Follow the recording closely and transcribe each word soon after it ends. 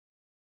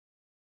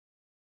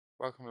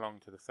Welcome along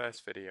to the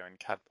first video in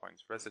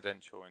Cadpoint's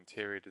residential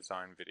interior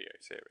design video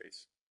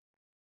series.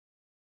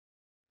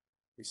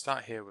 We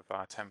start here with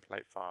our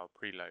template file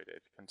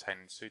preloaded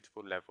containing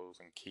suitable levels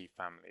and key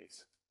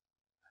families.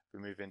 If we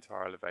move into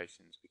our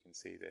elevations, we can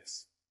see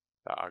this,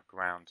 that our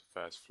ground to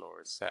first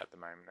floor is set at the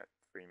moment at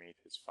 3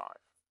 meters 5.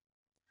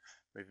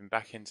 Moving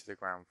back into the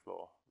ground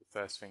floor, the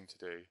first thing to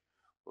do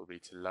will be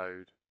to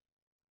load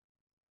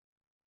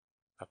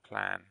a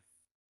plan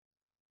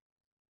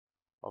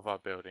of our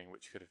building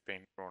which could have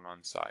been drawn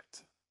on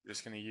site. We're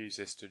just going to use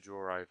this to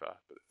draw over, but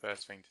the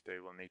first thing to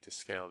do, we'll need to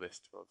scale this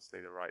to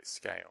obviously the right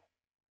scale.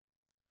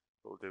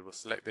 What we'll do, we'll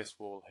select this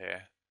wall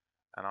here,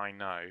 and I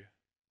know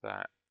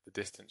that the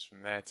distance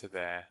from there to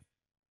there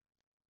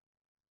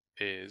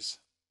is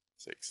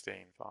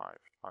 16,500.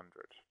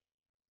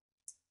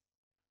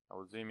 I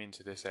will zoom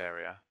into this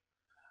area,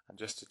 and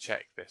just to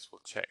check this, we'll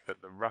check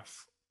that the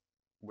rough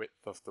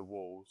width of the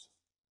walls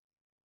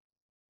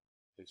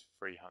is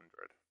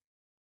 300.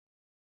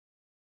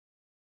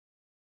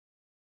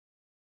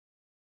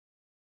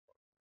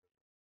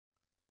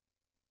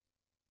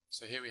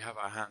 So here we have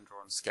our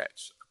hand-drawn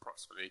sketch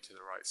approximately to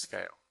the right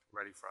scale,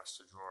 ready for us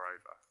to draw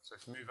over. So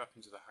if we move up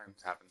into the Home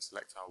tab and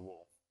select our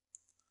wall,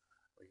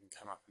 we can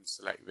come up and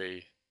select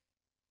the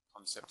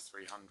Concept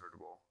 300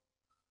 wall.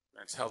 I'm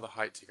going to tell the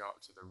height to go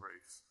up to the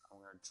roof. I'm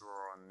going to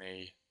draw on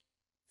the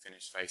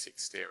finished face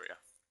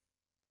exterior.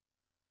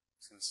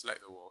 So I'm going to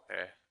select the wall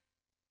here.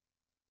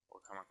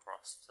 We'll come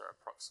across to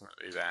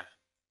approximately there.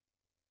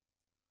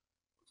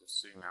 We'll just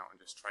zoom out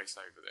and just trace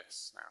over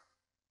this now.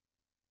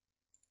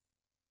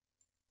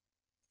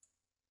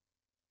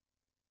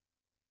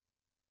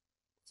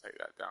 Take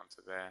that down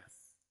to there,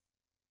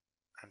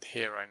 and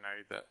here I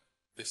know that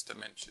this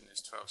dimension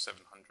is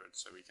 12,700,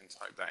 so we can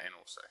type that in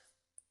also.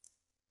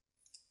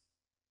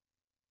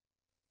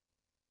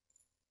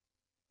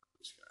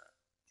 Just going to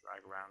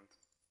drag around,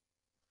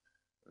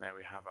 and there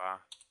we have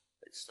our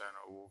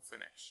external wall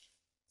finished.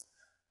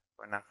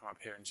 We'll now come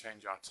up here and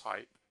change our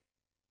type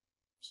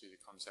to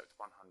the Concept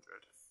 100,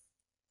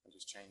 and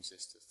just change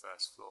this to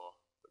first floor,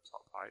 the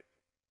top height.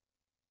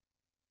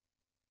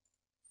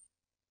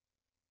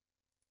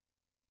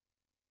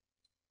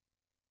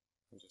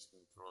 I'm just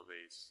going to draw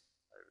these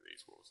over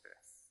these walls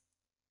here.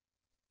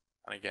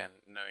 And again,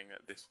 knowing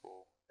that this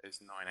wall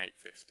is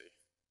 9,850,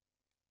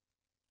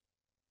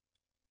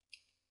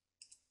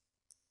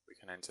 we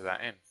can enter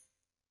that in,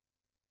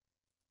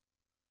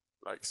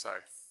 like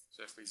so.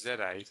 So if we ZA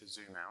to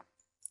zoom out,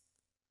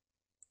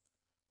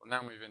 we'll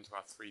now move into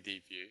our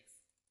 3D view.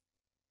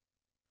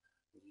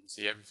 You can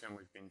see everything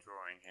we've been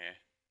drawing here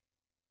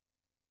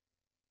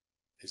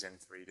is in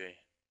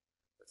 3D,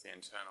 but the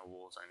internal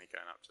wall is only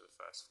going up to the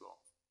first floor.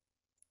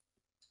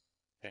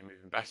 Okay,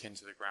 moving back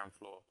into the ground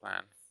floor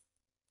plan,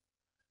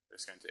 we're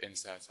just going to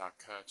insert our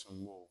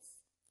curtain wall.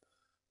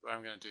 The way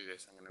I'm going to do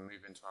this, I'm going to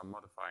move into our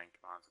modifying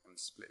command. I'm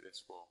going to split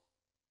this wall,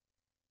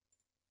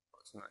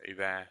 approximately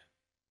there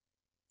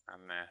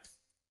and there.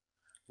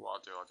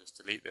 What I'll do, I'll just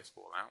delete this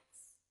wall out.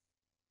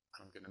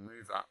 I'm going to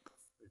move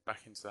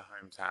back into the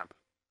Home tab,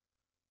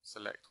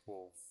 select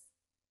wall,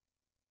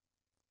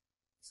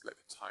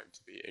 select the type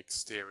to be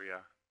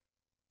exterior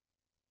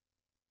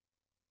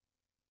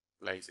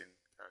glazing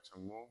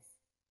curtain wall.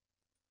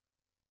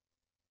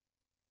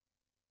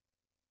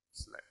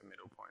 Select the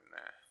middle point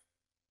there,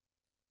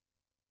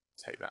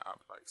 take that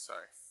up like so,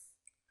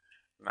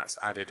 and that's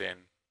added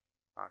in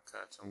our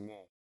curtain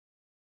wall.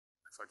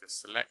 If I just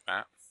select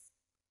that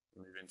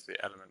and move into the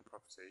element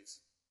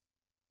properties,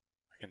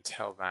 I can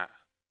tell that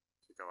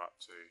to go up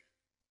to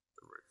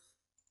the roof.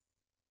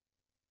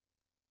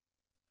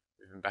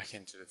 Moving back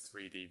into the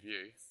 3D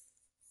view,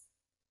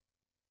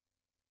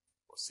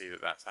 we'll see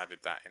that that's added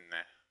that in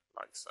there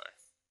like so.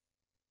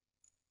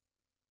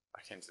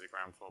 Back into the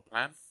ground floor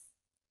plan.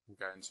 I'm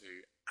going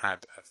to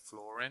add a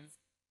floor in.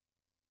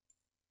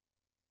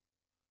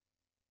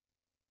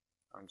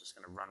 I'm just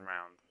going to run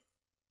round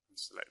and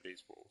select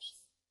these walls.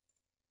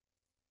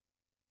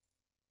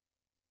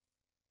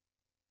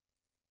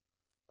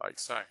 Like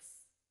so.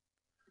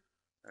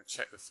 And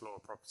check the floor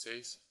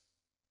properties.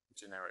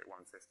 Generic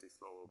 150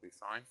 floor will be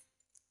fine.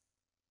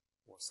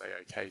 We'll say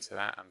OK to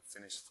that and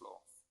finish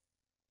floor.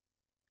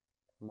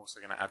 I'm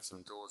also going to add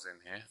some doors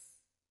in here.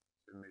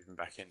 So moving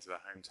back into the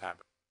Home tab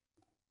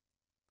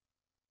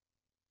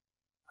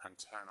and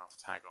turn off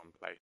tag on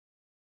plate.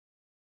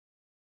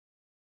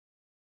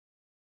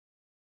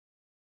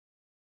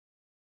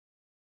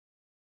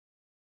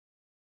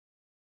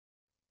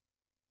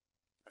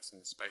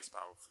 Pressing the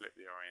spacebar will flip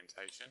the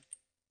orientation.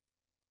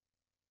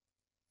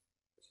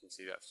 As you can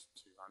see, that's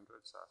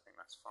 200, so I think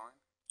that's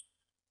fine.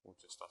 We'll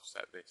just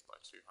offset this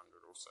by 200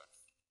 also.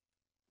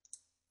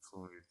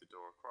 We'll move the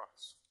door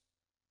across.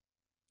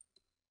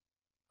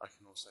 I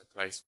can also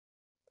place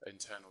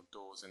internal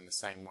doors in the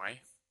same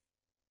way.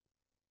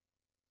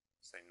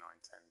 Say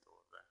 9-10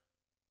 doors there.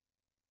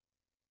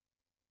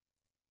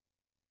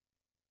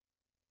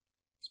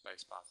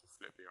 Spacebar to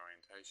flip the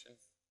orientation.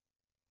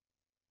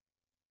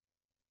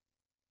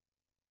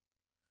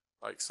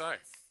 Like so.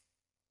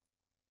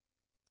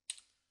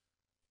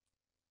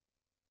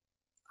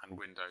 and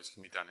windows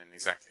can be done in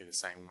exactly the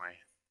same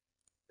way.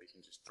 We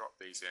can just drop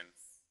these in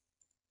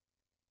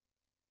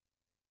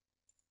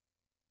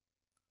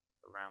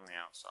around the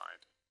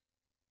outside,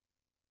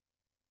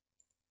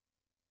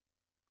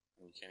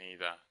 and you can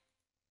either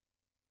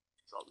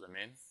drop them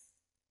in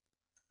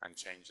and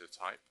change the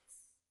type,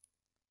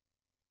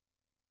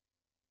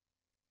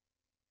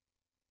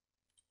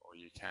 or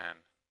you can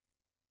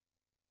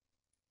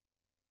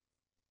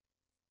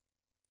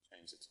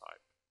change the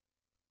type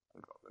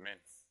and drop them in.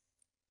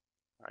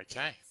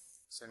 Okay,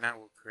 so now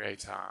we'll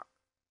create our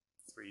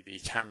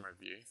 3D camera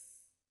view,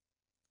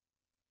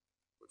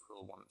 which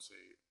we'll want to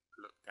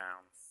look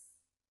down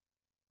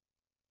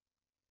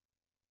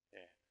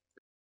here.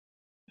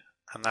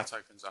 And that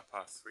opens up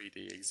our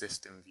 3D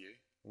existing view.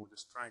 We'll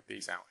just drag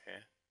these out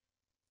here.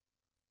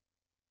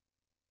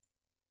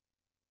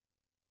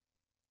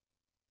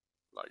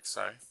 Like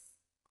so.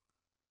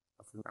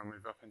 If we now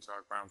move up into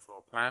our ground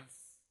floor plan,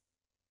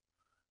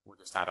 we'll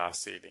just add our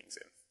ceilings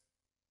in,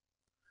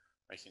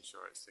 making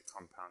sure it's the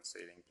compound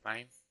ceiling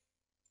plane.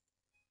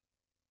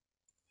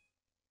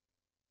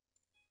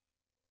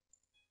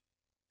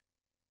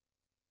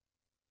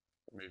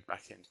 Move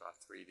back into our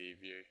 3D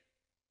view.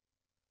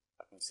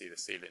 I can see the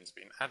ceiling's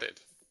been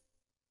added.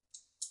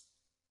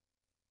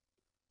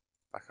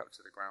 Back up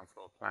to the ground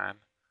floor plan,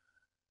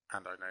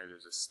 and I know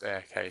there's a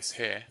staircase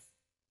here,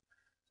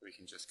 so we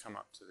can just come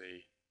up to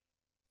the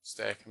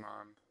stair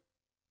command,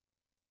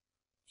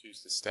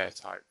 choose the stair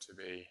type to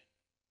be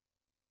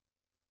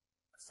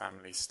a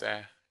family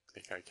stair,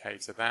 click OK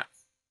to that.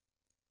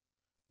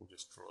 We'll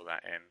just draw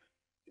that in.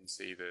 You can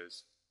see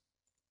that's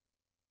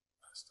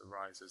the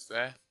risers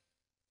there.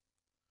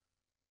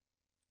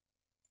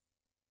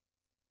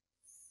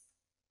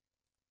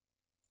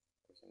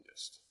 We can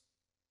just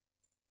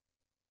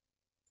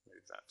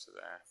move that to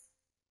there,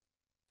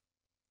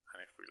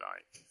 and if we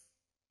like,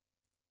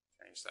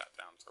 change that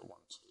down to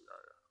 120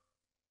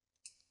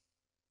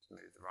 to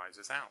move the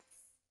risers out.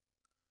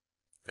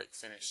 Click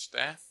Finish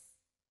Stair,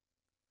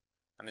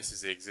 and this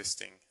is the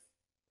existing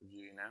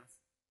view now.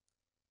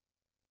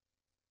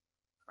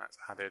 That's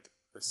added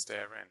the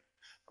stair in.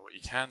 But what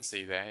you can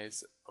see there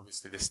is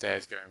obviously the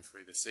stairs going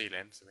through the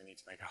ceiling, so we need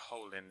to make a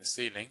hole in the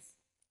ceiling.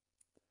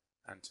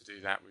 And to do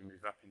that, we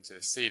move up into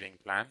the ceiling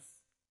plan,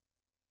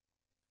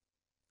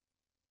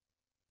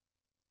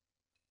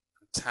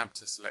 and tab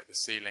to select the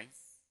ceiling,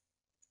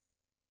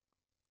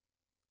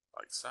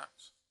 like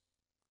such.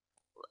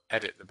 We'll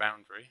edit the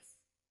boundary,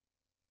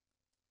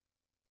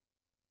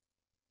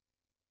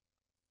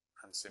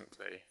 and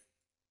simply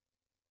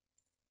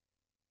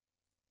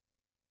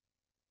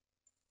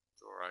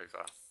draw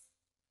over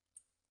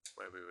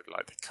where we would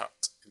like the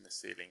cut in the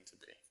ceiling to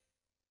be.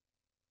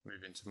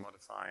 Move into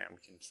Modify, and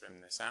we can trim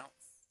this out,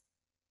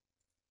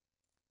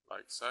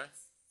 like so.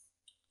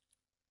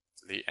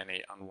 Delete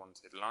any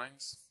unwanted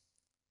lines.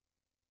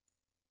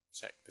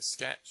 Check the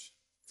sketch,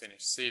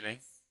 finish ceiling,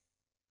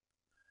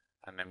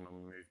 and then when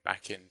we move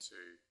back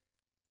into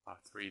our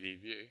 3D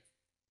view,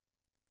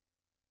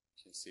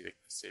 you can see that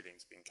the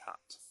ceiling's been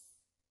cut.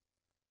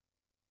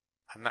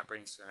 And that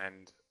brings to an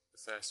end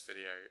the first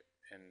video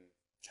in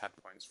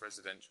Cadpoint's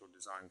residential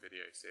design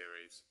video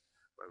series,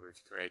 where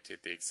we've created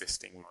the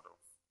existing model.